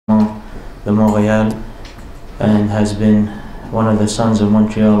the Montreal, and has been one of the sons of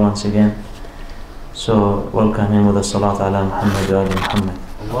Montreal once again. So welcome him with a salat ala Muhammad wa ali Muhammad.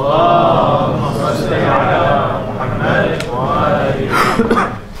 Allahumma salli ala Muhammad wa ali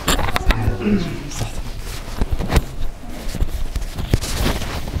Muhammad.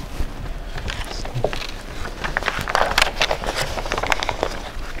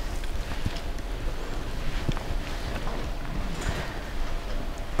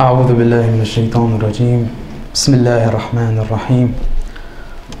 أعوذ بالله من الشيطان الرجيم بسم الله الرحمن الرحيم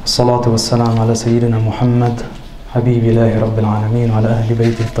الصلاة والسلام على سيدنا محمد حبيب الله رب العالمين وعلى أهل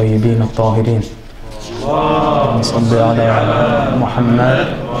بيته الطيبين الطاهرين اللهم صل على محمد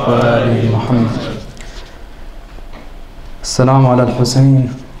وآل محمد. السلام على الحسين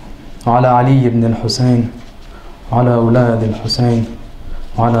وعلى علي بن الحسين وعلى أولاد الحسين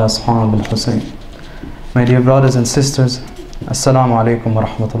وعلى أصحاب الحسين. My dear brothers and sisters, Assalamu alaikum wa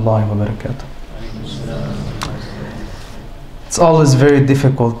rahmatullahi wa barakatuh. It's always very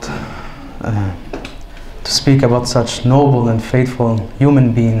difficult to speak about such noble and faithful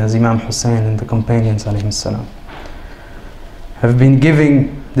human being as Imam Hussein and the companions alayhim salam. I've been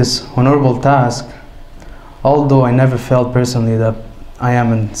giving this honorable task, although I never felt personally that I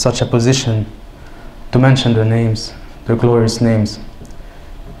am in such a position to mention their names, their glorious names.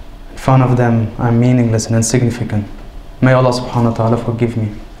 In front of them, I'm meaningless and insignificant. May Allah subhanahu wa ta'ala forgive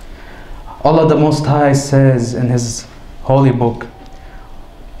me. Allah the Most High says in His holy book,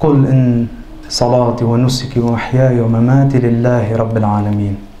 قُلْ إِن صَلَاتِي وَنُسِكِي وَمَحْيَايَ وَمَمَاتِي لِلَّهِ رَبِّ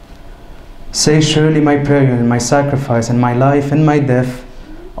الْعَالَمِينَ. Say, surely my prayer and my sacrifice and my life and my death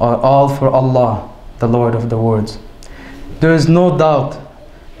are all for Allah, the Lord of the worlds. There is no doubt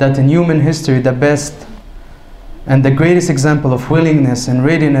that in human history the best and the greatest example of willingness and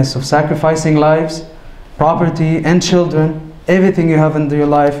readiness of sacrificing lives, property and children, everything you have in your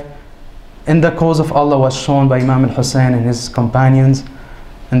life, in the cause of Allah was shown by Imam al-Hussein and his companions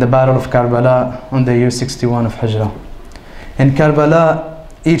in the Battle of Karbala on the year 61 of Hijrah. In Karbala,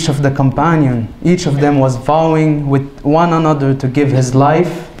 each of them was vowing with one another to give his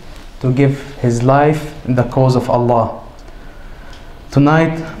life in the cause of Allah.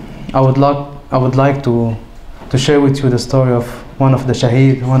 Tonight, I would like to share with you the story of one of the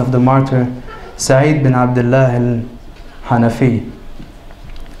shaheed, one of the martyr, Sa'id bin Abdullah al-Hanafi.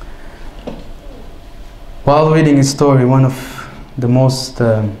 While reading his story, one of the most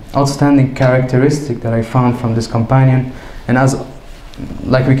outstanding characteristic that I found from this companion, and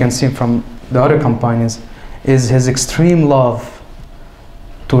like we can see from the other companions, is his extreme love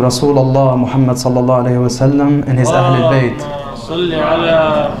to Rasulullah Muhammad sallallahu alayhi wa sallam and his Ahl al-Bayt. Salli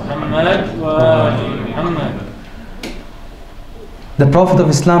ala Muhammad wa ali Muhammad. The Prophet of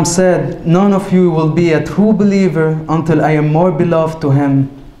Islam said, none of you will be a true believer until I am more beloved to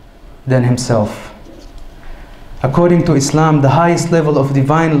him than himself. According to Islam, the highest level of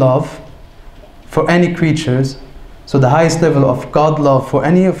divine love for any creatures, so the highest level of God love for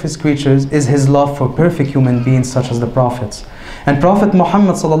any of his creatures is his love for perfect human beings such as the prophets. And Prophet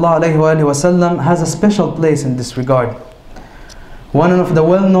Muhammad sallallahu alayhi wa sallam has a special place in this regard. One of the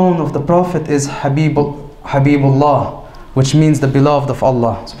well-known of the Prophet is Habibullah, which means the beloved of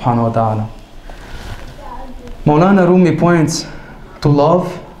Allah subhanahu wa ta'ala. Maulana Rumi points to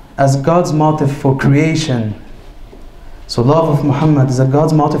love as God's motive for creation. So love of Muhammad is a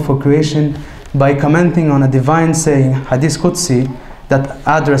God's motive for creation by commenting on a divine saying, Hadith Qudsi, that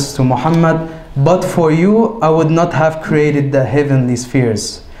addressed to Muhammad, but for you I would not have created the heavenly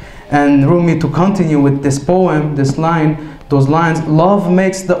spheres. And Rumi, to continue with this poem, those lines, love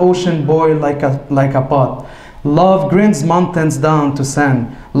makes the ocean boil like a pot. Love grinds mountains down to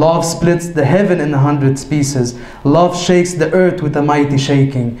sand. Love splits the heaven in 100 pieces. Love shakes the earth with a mighty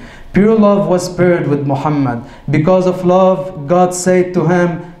shaking. Pure love was paired with Muhammad. Because of love, God said to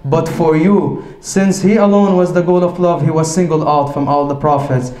him, but for you, since he alone was the goal of love, he was singled out from all the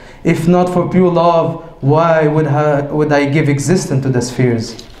prophets. If not for pure love, why would I give existence to the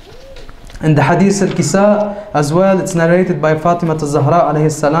spheres? In the Hadith al-Kisa as well, it's narrated by Fatima al-Zahra alayhi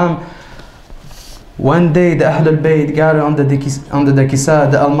salam. One day the Ahl al-Bayt gathered under the Kisa.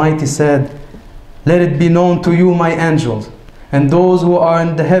 The Almighty said, let it be known to you, my angels, and those who are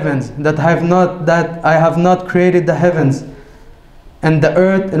in the heavens, that I have not created the heavens and the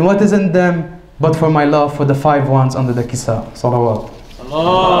earth and what is in them, but for my love for the 5 ones under the Kisa. Salawat.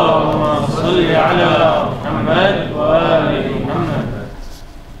 Allahumma salli ala Muhammad wa ali Muhammad.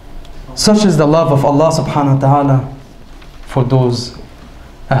 Such is the love of Allah subhanahu wa ta'ala for those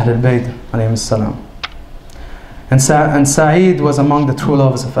Ahl al-Bayt alayhim salam. And Sa'id was among the true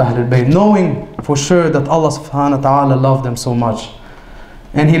lovers of Ahl al-Bayt, knowing for sure that Allah subhanahu wa ta'ala loved them so much.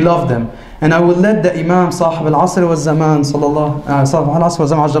 and he loved them. And I will let the Imam Sahib al-Asr wal-Zaman Sahib al-Asr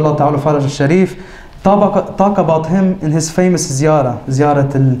wal-Zaman Ajjallahu ta'ala Faraj al-Sharif talk about him in his famous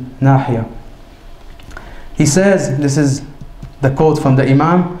Ziyarat al-Nahiya. He says, this is the quote from the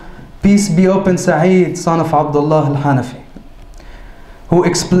Imam: "Peace be upon Sa'id, son of Abdullah al-Hanafi, who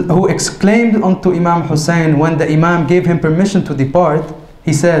exclaimed unto Imam Hussein when the Imam gave him permission to depart.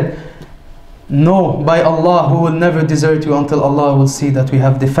 He said, 'No, by Allah, who will never desert you until Allah will see that we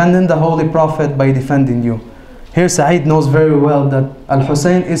have defended the Holy Prophet by defending you.'" Here Sa'id knows very well that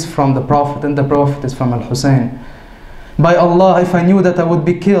Al-Hussein is from the Prophet and the Prophet is from Al-Hussein. "By Allah, if I knew that I would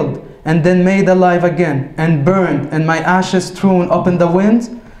be killed and then made alive again and burned and my ashes strewn up in the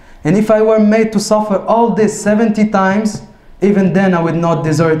wind, and if I were made to suffer all this 70 times, even then I would not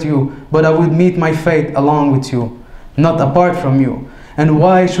desert you, but I would meet my fate along with you, not apart from you. And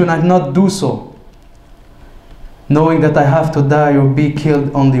why should I not do so, knowing that I have to die or be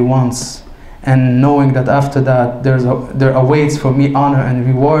killed only once, and knowing that after that there awaits for me honor and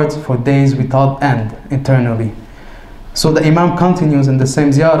rewards for days without end, eternally." So the Imam continues in the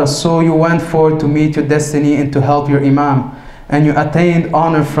same ziyarah: "So you went forth to meet your destiny and to help your Imam, and you attained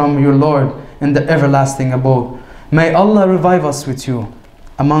honor from your Lord in the everlasting abode. May Allah revive us with you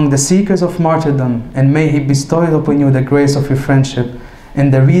among the seekers of martyrdom, and may He bestow upon you the grace of your friendship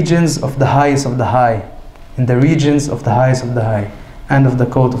in the regions of the highest of the high." In the regions of the highest of the high. End of the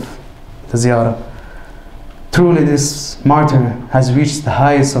quote of the ziyarah. Truly this martyr has reached the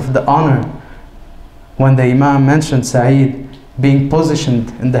highest of the honor when the Imam mentioned Sa'id being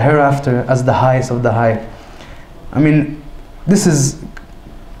positioned in the hereafter as the highest of the high. I mean, this is,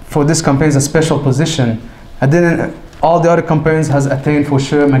 for this companion, a special position. All the other companions has attained for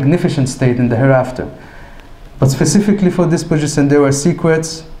sure a magnificent state in the hereafter. But specifically for this position, there were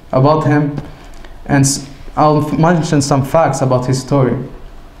secrets about him, and I'll mention some facts about his story.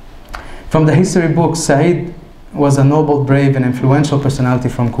 From the history books, Sa'id was a noble, brave, and influential personality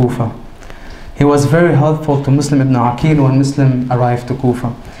from Kufa. He was very helpful to Muslim ibn Aqil when Muslim arrived to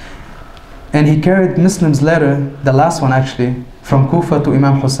Kufa. And he carried Muslim's letter, the last one actually, from Kufa to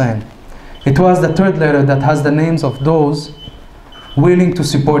Imam Hussein. It was the third letter that has the names of those willing to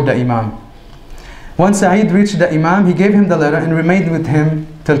support the Imam. When Sa'id reached the Imam, he gave him the letter and remained with him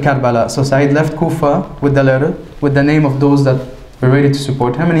till Karbala. So Sa'id left Kufa with the letter, with the name of those that were ready to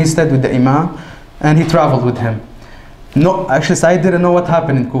support him, and he stayed with the Imam, and he traveled with him. No, actually Sa'id didn't know what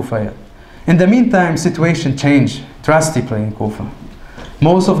happened in Kufa yet. In the meantime, situation changed drastically in Kufa.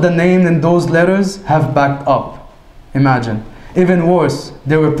 Most of the names in those letters have backed up. Imagine. Even worse,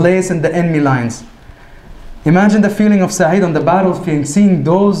 they were placed in the enemy lines. Imagine the feeling of Sa'id on the battlefield, seeing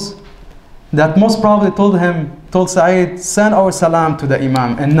those that most probably told Sa'id, "Send our salam to the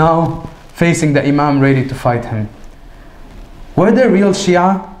Imam," and now facing the Imam ready to fight him. Were they real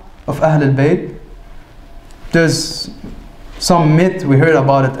Shia of Ahl al-Bayt? There's some myth we heard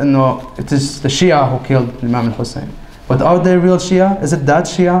about it, and no, it is the Shia who killed Imam al-Hussein. But are they real Shia? Is it that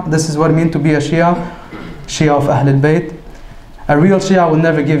Shia? This is what it means to be a Shia of Ahl al-Bayt. A real Shia will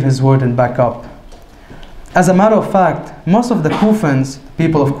never give his word and back up. As a matter of fact, most of the Kufans,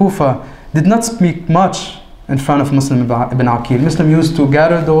 people of Kufa, did not speak much in front of Muslim ibn Aqil. Muslim used to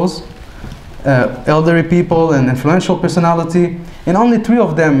gather those elderly people and influential personality, and only three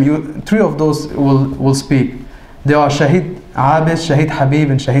of those will speak. They are Shahid Abid, Shahid Habib,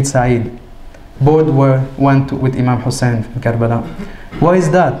 and Shahid Sa'id. Both went with Imam Hussein in Karbala. Why is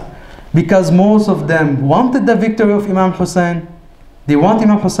that? Because most of them wanted the victory of Imam Hussein. They want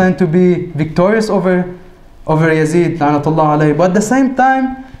Imam Hussein to be victorious over Yazid, la'natullah alayhi. But at the same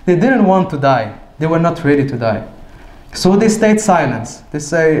time, they didn't want to die. They were not ready to die. So they stayed silent. They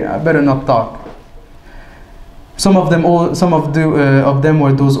say, "I better not talk." Some of them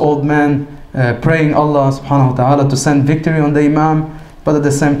were those old men praying Allah subhanahu wa ta'ala to send victory on the Imam, but at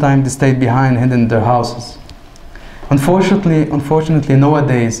the same time they stayed behind, hidden in their houses. Unfortunately,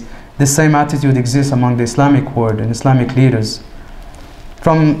 nowadays, this same attitude exists among the Islamic world and Islamic leaders.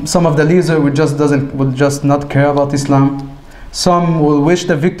 From some of the leaders will just not care about Islam. Some will wish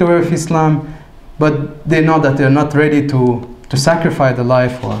the victory of Islam, but they know that they're not ready to sacrifice the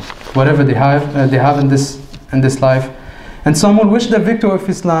life or whatever they have in this life. And some will wish the victory of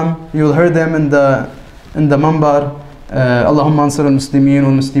Islam. You'll hear them in the Mambar, Allahumma Ansar al-Muslimin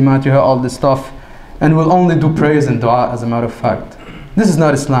wal-Muslimat, you hear all this stuff, and will only do prayers and dua, as a matter of fact. This is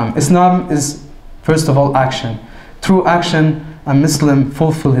not Islam. Islam is, first of all, action. Through action, a Muslim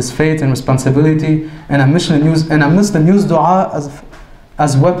fulfill his faith and responsibility, and a Muslim use dua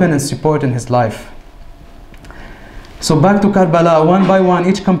as weapon and support in his life. So back to Karbala, one by one,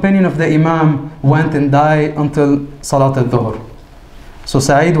 each companion of the Imam went and died until Salat al-Dhuhr. So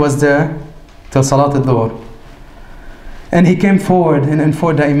Sa'id was there till Salat al-Dhuhr. And he came forward and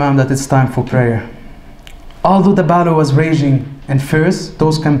informed the Imam that it's time for prayer. Although the battle was raging and fierce,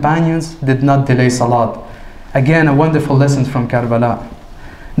 those companions did not delay Salat. Again, a wonderful lesson from Karbala.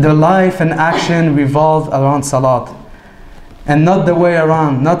 Their life and action revolved around Salat, and not the way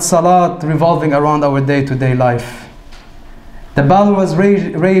around, not Salat revolving around our day-to-day life. The battle was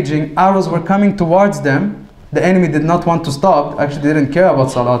raging, arrows were coming towards them. The enemy did not want to stop, actually didn't care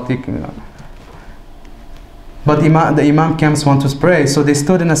about Salat. But the Imam camps want to pray, so they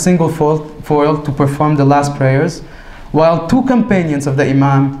stood in a single file to perform the last prayers, while two companions of the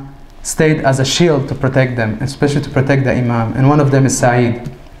Imam stayed as a shield to protect them, especially to protect the Imam, and one of them is Sa'id.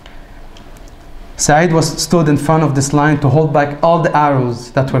 Sa'id stood in front of this line to hold back all the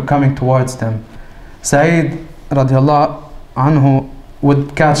arrows that were coming towards them. Sa'id radiallahu anhu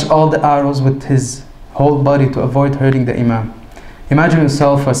would catch all the arrows with his whole body to avoid hurting the Imam. Imagine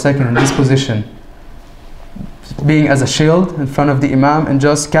yourself for a second in this position, being as a shield in front of the Imam and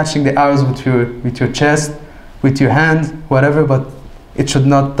just catching the arrows with your chest, with your hand, whatever, but it should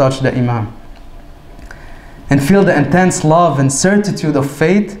not touch the Imam. And feel the intense love and certitude of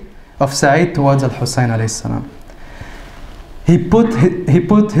faith of Sa'id towards Al-Husayn alayhi salam. He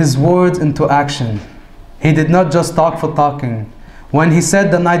put his words into action. He did not just talk for talking. When he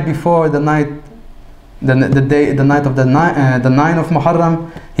said the night before, the night of the 9th of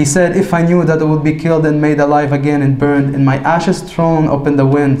Muharram, he said, if I knew that I would be killed and made alive again and burned, and my ashes thrown up in the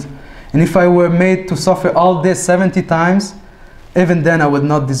wind, and if I were made to suffer all this 70 times, even then I would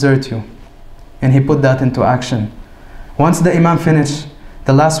not desert you. And he put that into action. Once the Imam finished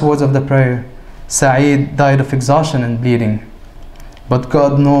the last words of the prayer, Sa'id died of exhaustion and bleeding. But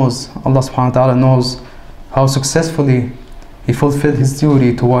God knows, Allah subhanahu wa ta'ala knows how successfully he fulfilled his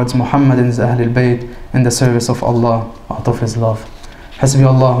duty towards Muhammad and his Ahlul Bayt in the service of Allah out of his love. حسبي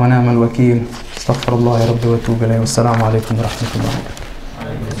الله ونعم الوكيل استغفر الله يا ربي واتوب اليه والسلام عليكم ورحمه الله.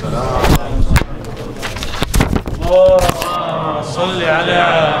 اللهم صل على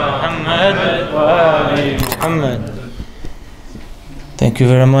محمد وآل محمد. Thank you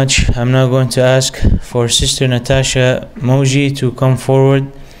very much. I'm now going to ask for Sister Natasha Moji to come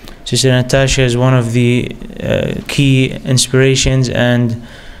forward. Sister Natasha is one of the key inspirations and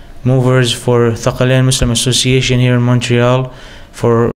movers for Thaqalain Muslim Association here in Montreal for